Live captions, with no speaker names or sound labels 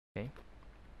Okay.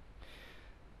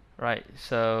 Right.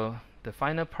 So the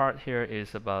final part here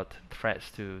is about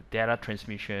threats to data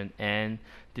transmission and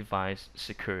device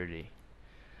security.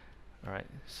 All right.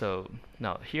 So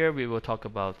now here we will talk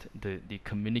about the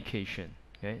communication.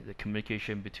 Okay. The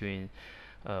communication between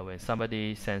when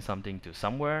somebody sends something to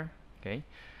somewhere. Okay.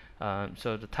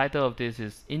 So the title of this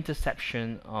is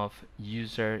Interception of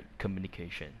User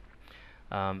Communication.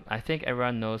 I think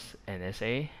everyone knows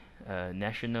NSA,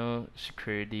 National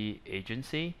Security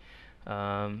Agency.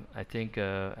 I think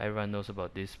everyone knows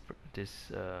about this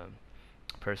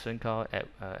person called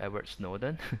Edward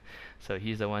Snowden. So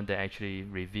he's the one that actually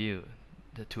revealed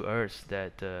to us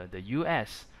that the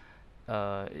U.S.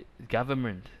 Uh,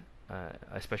 government,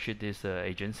 especially this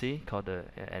agency called the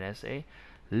NSA,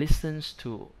 listens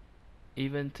to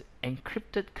even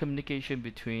encrypted communication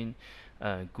between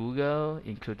Google,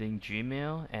 including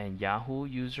Gmail and Yahoo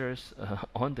users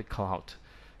on the cloud.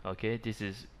 Okay, this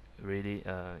is really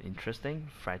interesting,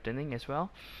 frightening as well.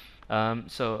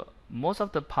 So most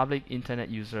of the public internet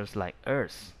users like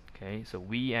us, okay, so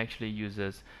we actually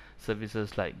uses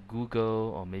services like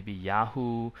Google or maybe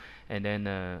Yahoo, and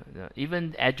then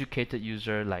even educated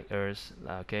user like us,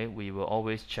 okay, we will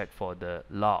always check for the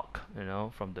log,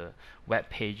 from the web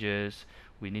pages.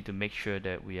 We need to make sure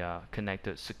that we are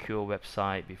connected secure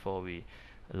website before we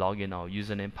log in our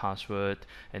username password,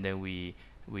 and then we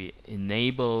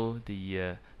enable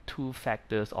the two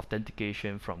factors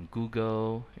authentication from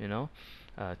Google,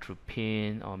 through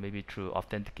PIN or maybe through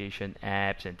authentication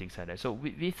apps and things like that. So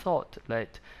we thought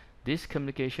that this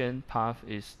communication path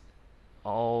is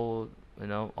all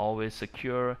always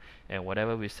secure, and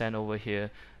whatever we send over here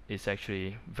is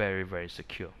actually very, very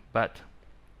secure. But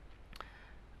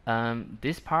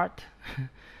this part,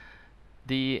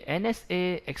 the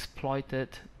NSA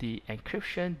exploited the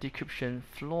encryption decryption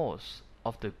flaws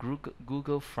of the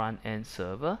Google front-end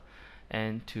server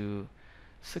and to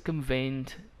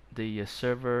circumvent the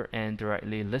server and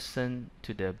directly listen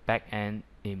to the back-end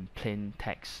in plain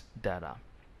text data.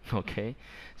 Okay,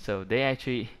 so they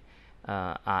actually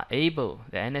the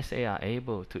NSA are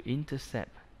able to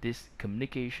intercept this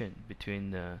communication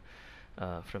between the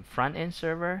from front-end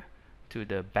server to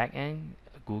the back-end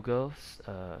Google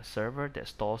server that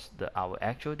stores our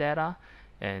actual data,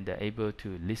 and they're able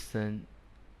to listen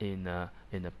in a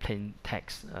plain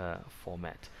text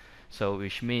format. So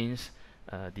which means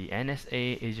the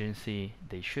NSA agency,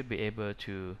 they should be able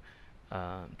to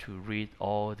read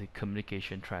all the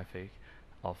communication traffic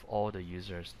of all the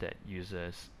users that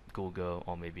uses Google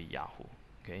or maybe Yahoo.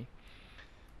 Okay,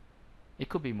 it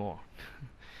could be more.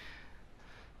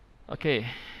 Okay,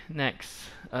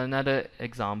 next, another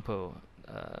example,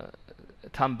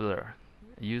 Tumblr,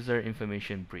 user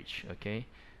information breach. Okay,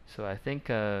 so I think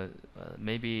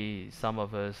maybe some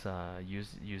of us are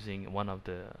using one of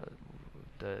the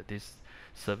this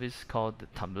service called the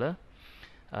Tumblr,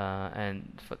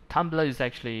 and Tumblr is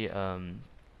actually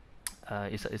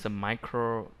it's a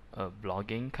micro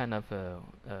blogging kind of a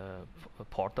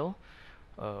portal.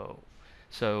 Uh,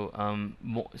 so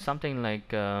something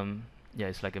like yeah,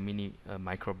 it's like a mini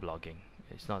micro blogging.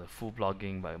 It's not a full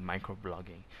blogging, but micro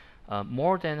blogging.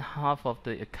 More than half of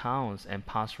the accounts and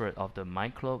password of the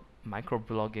micro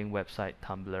blogging website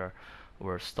Tumblr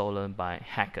were stolen by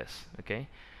hackers. Okay,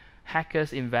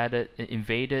 hackers invaded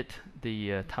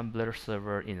the Tumblr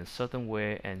server in a certain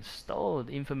way and stole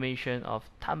the information of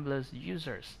Tumblr's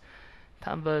users.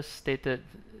 Tumblr stated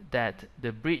that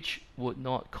the breach would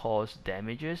not cause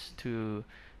damages to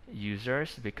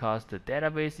users because the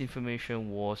database information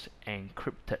was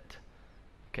encrypted.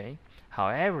 Okay.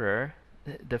 However,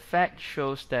 the fact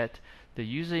shows that the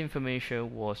user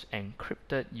information was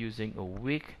encrypted using a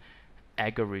weak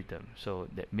algorithm. So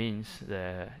that means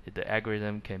the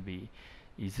algorithm can be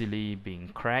easily being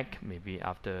cracked, maybe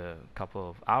after a couple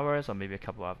of hours or maybe a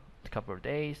couple of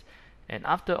days. And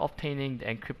after obtaining the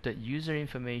encrypted user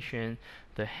information,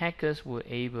 the hackers were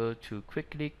able to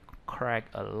quickly crack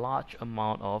a large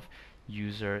amount of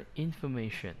user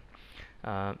information.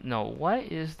 Now, why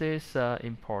is this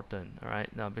important? All right,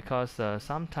 now because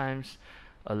sometimes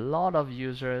a lot of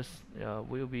users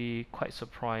will be quite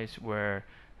surprised where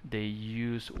they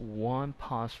use one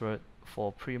password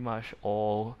for pretty much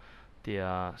all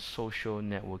their social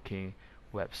networking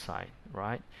website,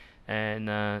 right? And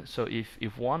so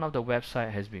if one of the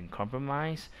website has been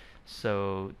compromised,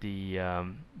 so the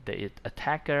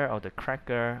attacker or the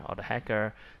cracker or the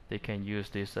hacker, they can use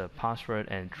this password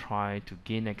and try to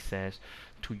gain access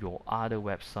to your other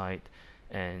website.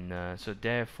 And so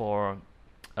therefore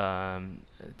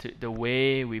the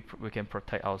way we can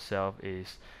protect ourselves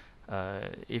is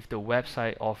if the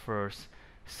website offers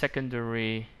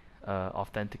secondary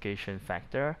authentication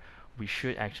factor, we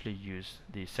should actually use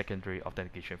the secondary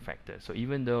authentication factor. So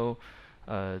even though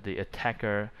the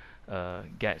attacker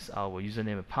gets our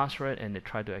username and password and they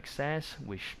try to access,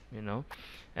 which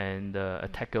and the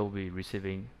attacker will be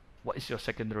receiving what is your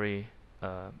secondary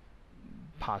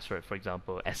password, for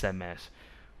example SMS,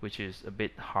 which is a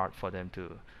bit hard for them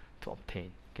to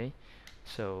obtain. Okay,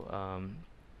 so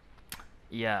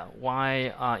yeah,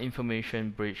 why are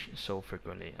information breached so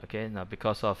frequently? Okay, now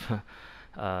because of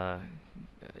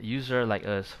user like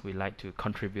us, we like to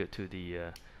contribute to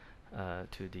the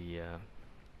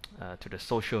to the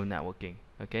social networking.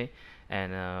 Okay,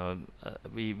 and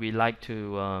we like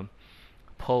to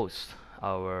post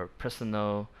our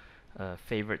personal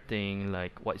favorite thing,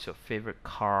 like what's your favorite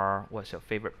car, what's your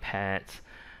favorite pet,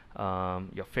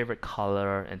 your favorite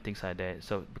color, and things like that.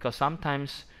 So because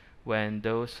sometimes when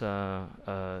those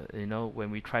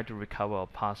when we try to recover our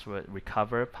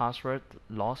password,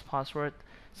 lost password,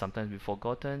 sometimes we've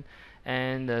forgotten,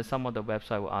 and some of the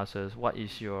website will ask us what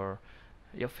is your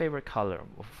favorite color,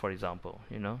 for example,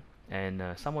 and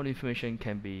some of the information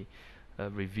can be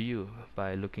reviewed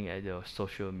by looking at your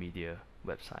social media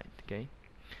website. Okay,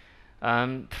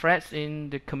 threats in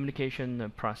the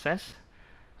communication process.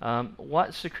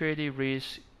 What security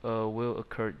risks will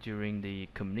occur during the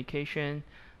communication?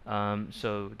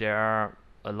 So there are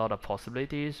a lot of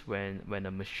possibilities when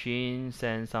a machine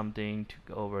sends something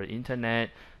over the internet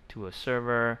to a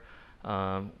server.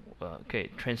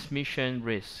 Okay, transmission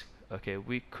risk. Okay,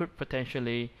 we could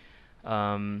potentially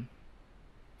being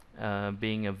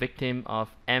a victim of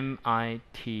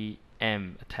MITM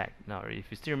attack. Now, if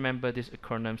you still remember, this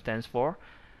acronym stands for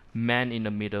man in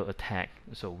the middle attack.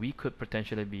 So we could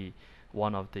potentially be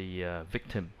one of the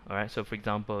victim. All right. So for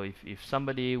example, if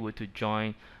somebody were to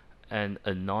join an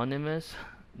anonymous,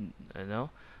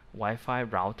 Wi-Fi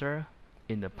router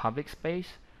in the public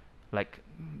space, like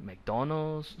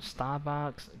McDonald's,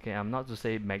 Starbucks. Okay, I'm not to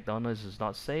say McDonald's is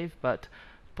not safe, but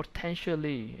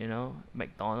potentially,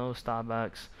 McDonald's,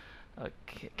 Starbucks,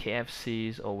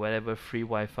 KFCs, or whatever free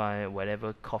Wi-Fi,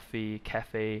 whatever coffee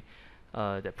cafe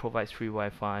that provides free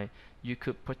Wi-Fi, you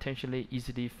could potentially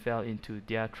easily fall into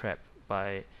their trap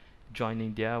by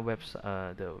joining their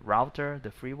website, the router,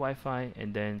 the free Wi-Fi,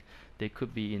 and then they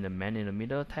could be in a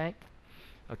man-in-the-middle attack.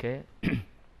 Okay,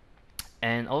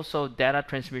 and also data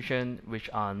transmission which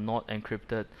are not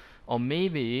encrypted, or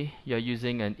maybe you're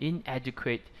using an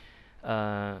inadequate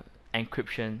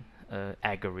encryption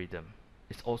algorithm.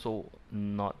 It's also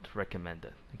not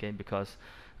recommended. Okay, because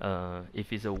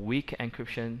if it's a weak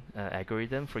encryption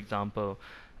algorithm, for example,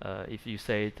 if you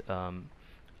said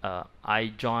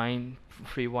I join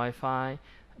free Wi-Fi,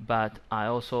 but I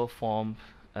also form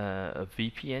a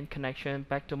VPN connection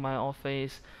back to my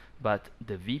office, but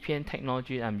the VPN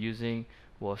technology I'm using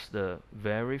was the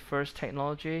very first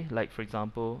technology, like for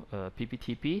example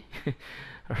PPTP.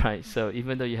 Right, so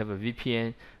even though you have a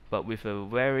VPN, but with a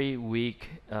very weak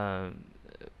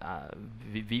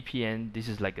VPN, this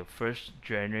is like a first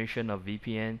generation of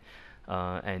VPN,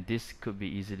 and this could be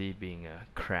easily being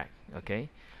cracked. Okay,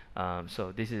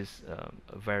 so this is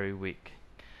very weak.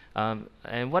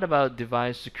 And what about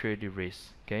device security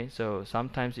risk? Okay, so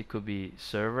sometimes it could be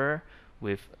server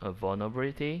with a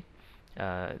vulnerability.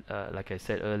 Like I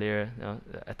said earlier, the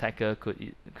attacker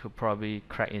could probably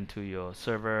crack into your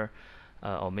server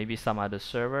or maybe some other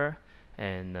server,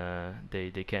 and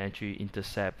they can actually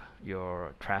intercept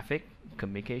your traffic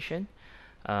communication.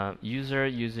 User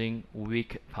using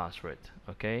weak password.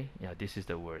 Okay, yeah, this is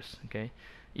the worst. Okay,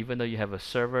 even though you have a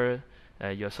server,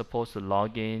 you're supposed to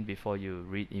log in before you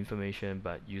read information,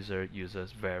 but user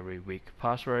uses very weak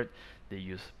password. They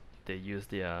use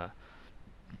their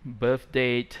birth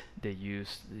date, they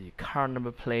use the car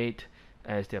number plate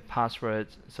as their password.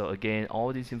 So again,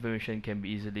 all this information can be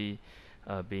easily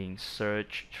being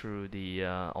searched through the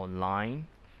online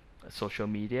social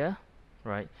media,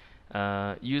 right?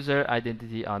 User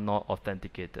identity are not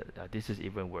authenticated. This is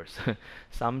even worse.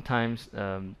 Sometimes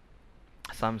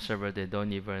some server, they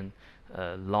don't even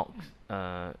log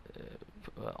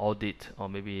audit or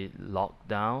maybe log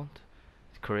down,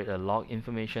 create a log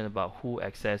information about who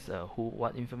accessed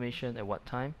what information at what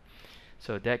time.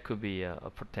 So that could be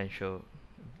a potential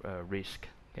risk.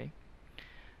 Okay.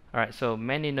 All right. So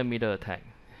man-in-the-middle attack,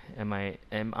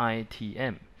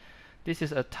 MITM. This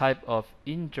is a type of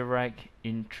indirect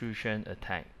intrusion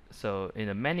attack. So in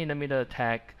a man-in-the-middle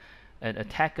attack, an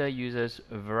attacker uses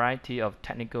a variety of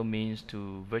technical means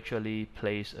to virtually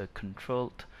place a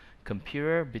controlled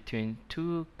computer between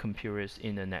two computers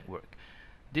in a network.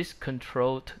 This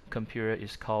controlled computer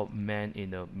is called man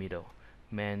in the middle.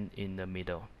 Man in the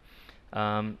middle.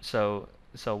 So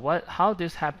So how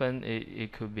this happen?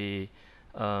 It could be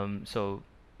so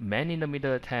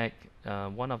man-in-the-middle attack.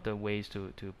 One of the ways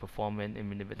to perform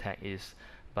man-in-the-middle attack is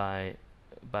by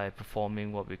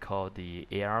performing what we call the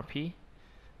ARP.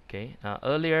 Okay.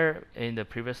 Earlier in the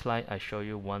previous slide, I showed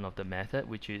you one of the method,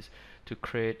 which is to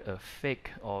create a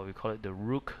fake, or we call it the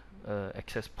rook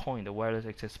access point, the wireless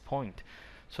access point,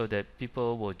 so that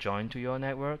people will join to your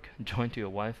network, join to your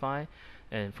Wi-Fi,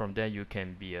 and from there you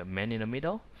can be a man in the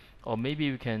middle. Or maybe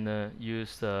you can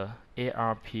use the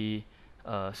ARP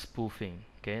spoofing.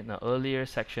 Okay. Now earlier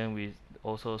section we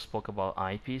also spoke about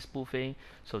IP spoofing,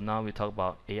 so now we talk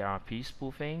about ARP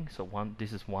spoofing. So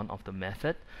this is one of the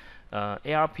method.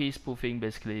 ARP spoofing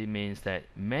basically means that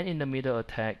man-in-the-middle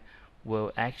attack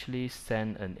will actually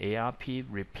send an ARP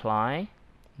reply,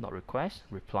 not request,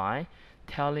 reply,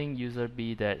 telling user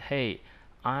B that, hey,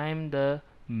 I'm the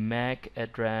MAC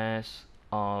address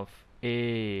of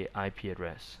A IP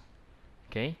address.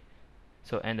 Okay,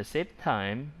 so at the same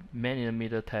time,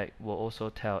 man-in-the-middle attack will also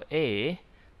tell A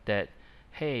that,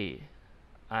 hey,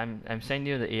 I'm sending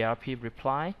you the ARP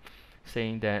reply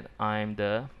saying that I'm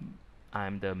the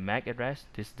MAC address,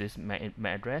 this MAC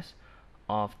address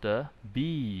of the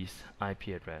B's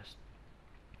IP address.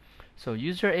 So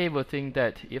user A will think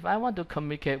that if I want to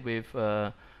communicate with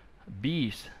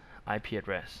B's IP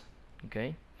address,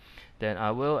 okay, then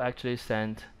I will actually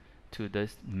send to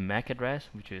this MAC address,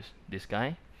 which is this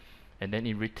guy, and then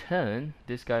in return,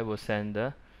 this guy will send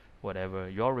the whatever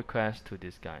your request to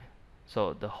this guy.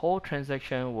 So the whole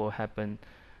transaction will happen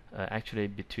actually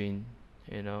between,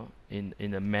 in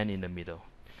the man in the middle.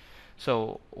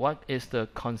 So what is the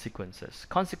consequences?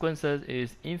 Consequences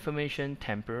is information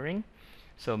tampering.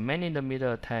 So man in the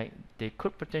middle attack, they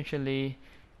could potentially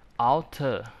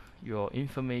alter your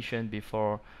information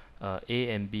before A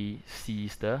and B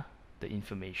sees the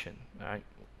information. Right?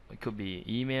 It could be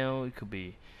email, it could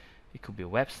be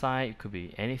website, it could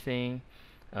be anything.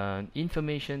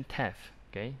 Information theft.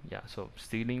 Okay, yeah. So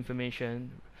stealing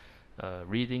information,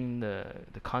 reading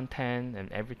the content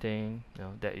and everything.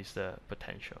 That is the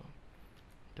potential,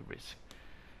 the risk.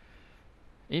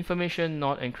 Information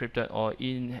not encrypted or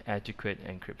inadequate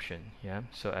encryption. Yeah.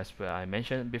 So as I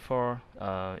mentioned before,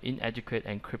 inadequate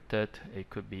encrypted. It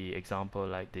could be example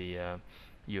like the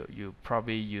you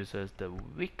probably uses the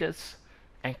weakest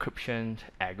encryption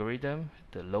algorithm,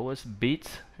 the lowest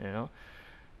bits.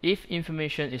 If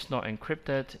information is not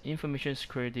encrypted, information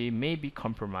security may be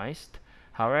compromised.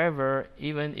 However,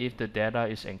 even if the data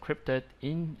is encrypted,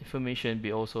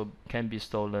 information also can be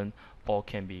stolen or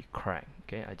can be cracked.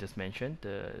 Okay, I just mentioned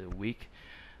the weak.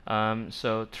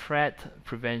 So threat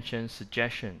prevention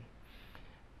suggestion: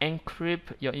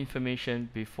 encrypt your information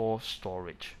before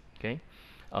storage. Okay,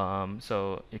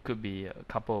 so it could be a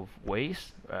couple of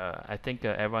ways. I think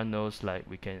everyone knows, like,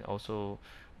 we can also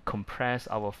compress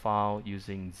our file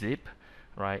using zip,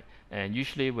 right? And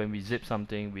usually when we zip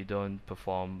something, we don't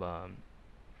perform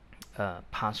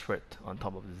password on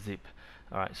top of the zip.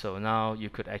 Alright, so now you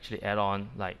could actually add on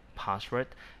like password,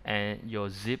 and your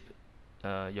zip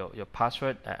your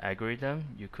password algorithm,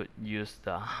 you could use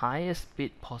the highest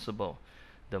bit possible.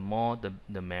 The more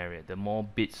the merrier, the more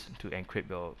bits to encrypt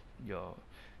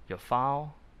your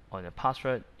file on the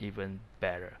password, even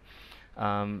better.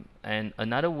 And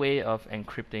another way of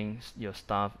encrypting your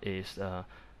stuff is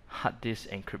hard disk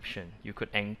encryption. You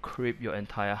could encrypt your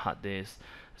entire hard disk,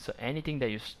 so anything that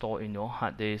you store in your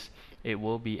hard disk, it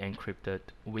will be encrypted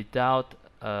without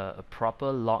a proper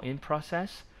login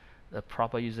process, a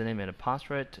proper username and a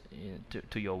password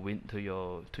to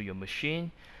your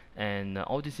machine, and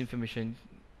all this information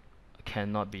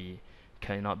cannot be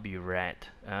read.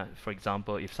 For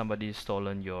example, if somebody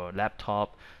stolen your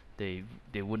laptop, they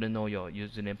wouldn't know your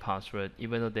username password.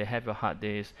 Even though they have your hard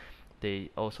disk,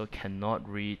 they also cannot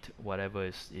read whatever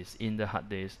is in the hard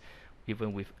disk,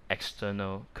 even with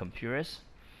external computers.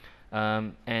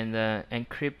 And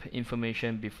encrypt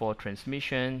information before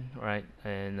transmission, right?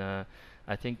 And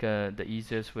I think the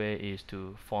easiest way is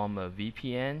to form a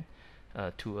VPN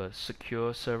to a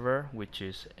secure server, which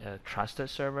is a trusted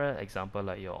server, example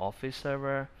like your Office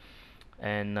server,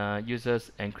 and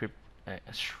users encrypt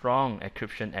a strong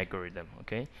encryption algorithm.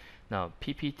 Okay, now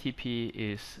PPTP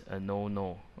is a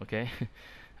no-no. Okay,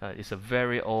 it's a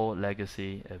very old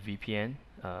legacy VPN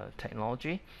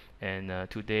technology, and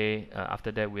today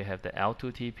after that we have the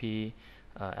L2TP,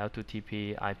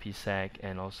 L2TP, IPsec,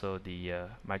 and also the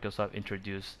Microsoft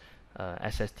introduced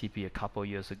SSTP a couple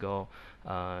years ago.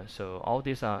 So all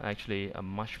these are actually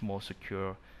much more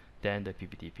secure than the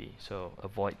PPTP. So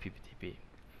avoid PPTP.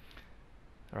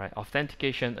 All right,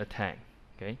 authentication attack.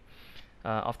 Okay,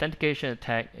 Authentication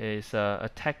attack is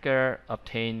attacker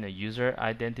obtain a user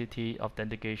identity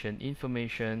authentication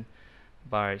information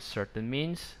by certain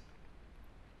means,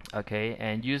 okay,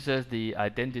 and uses the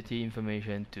identity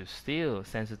information to steal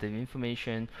sensitive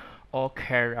information or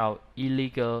carry out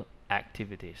illegal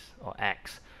activities or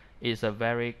acts. Is a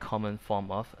very common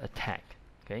form of attack.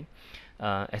 Okay,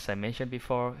 as I mentioned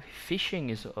before,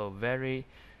 phishing is a very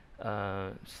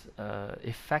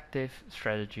effective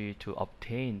strategy to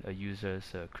obtain a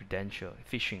user's credential.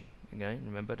 Phishing, okay,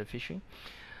 remember the phishing?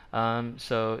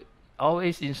 So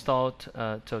always install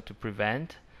to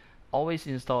prevent. Always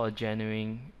install a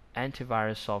genuine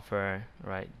antivirus software,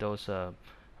 right? Those are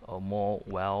more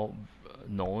well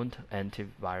known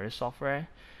antivirus software,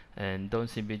 and don't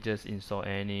simply just install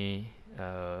any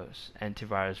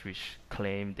antivirus which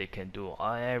claim they can do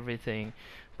everything,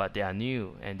 but they are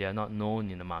new and they are not known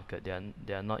in the market.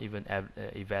 They are not even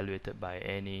evaluated by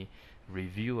any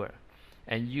reviewer.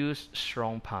 And use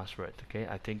strong password. Okay,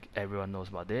 I think everyone knows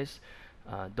about this.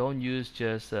 Don't use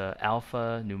just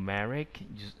alphanumeric,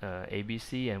 use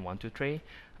ABC and 1 2 3.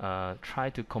 Try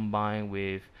to combine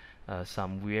with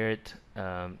some weird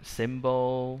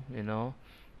symbol,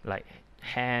 like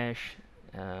hash,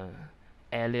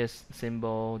 alias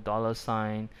symbol, dollar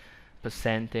sign,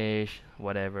 percentage,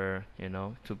 whatever,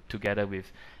 together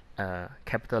with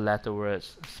capital letter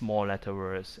words, small letter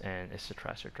words, and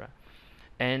etc. etc.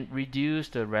 And reduce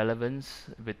the relevance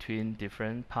between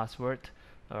different password.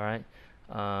 All right.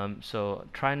 So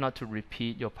try not to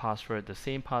repeat your password, the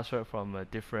same password from a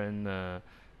different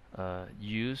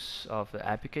use of the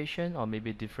application, or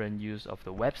maybe different use of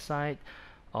the website,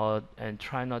 and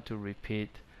try not to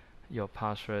repeat your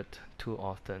password too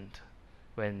often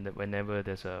whenever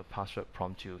there's a password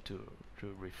prompt you to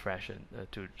refresh and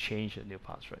to change a new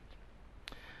password.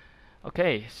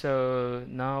 Okay, so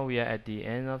now we are at the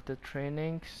end of the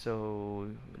training,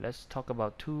 so let's talk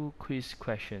about two quiz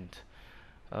questions.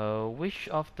 Which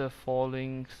of the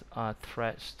following are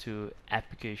threats to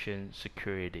application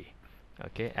security?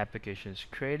 Okay, application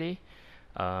security.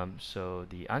 So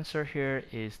the answer here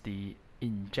is the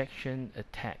injection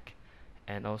attack,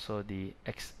 and also the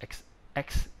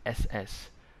XSS,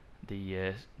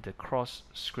 the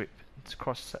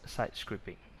cross-site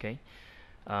scripting. Okay.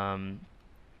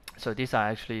 So these are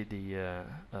actually the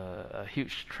a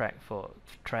huge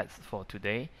threats for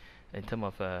today in terms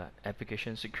of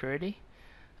application security.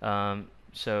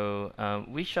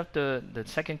 Which of the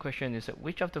second question is that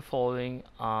which of the following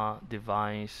are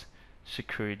device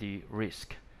security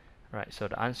risk? Right. So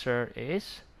the answer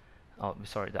is,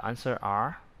 the answer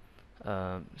are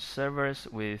servers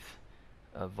with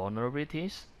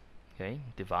vulnerabilities. Okay,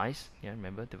 device. Yeah,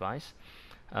 remember device.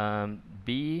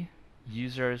 B,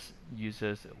 uses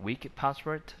weak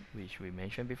password, which we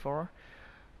mentioned before.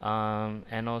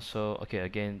 And also, okay,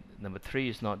 again, number 3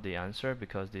 is not the answer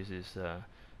because this is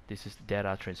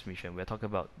data transmission. We're talking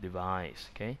about device.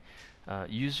 Okay,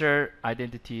 user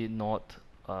identity not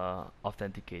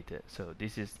authenticated. So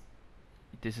this is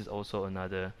also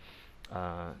another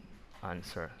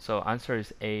answer. So answer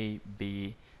is A,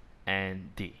 B,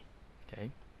 and D. Okay.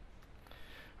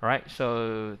 All right.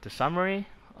 So the summary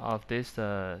of this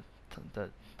the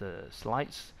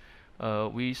slides.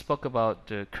 We spoke about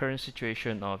the current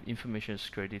situation of information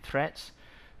security threats,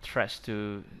 threats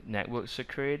to network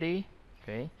security.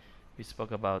 Okay, we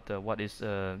spoke about what is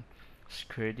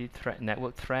security threat,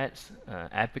 network threats,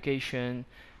 application,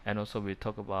 and also we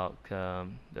talk about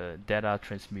the data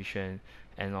transmission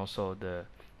and also the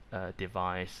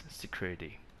device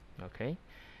security. Okay,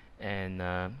 and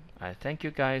I thank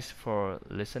you guys for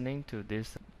listening to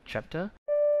this chapter.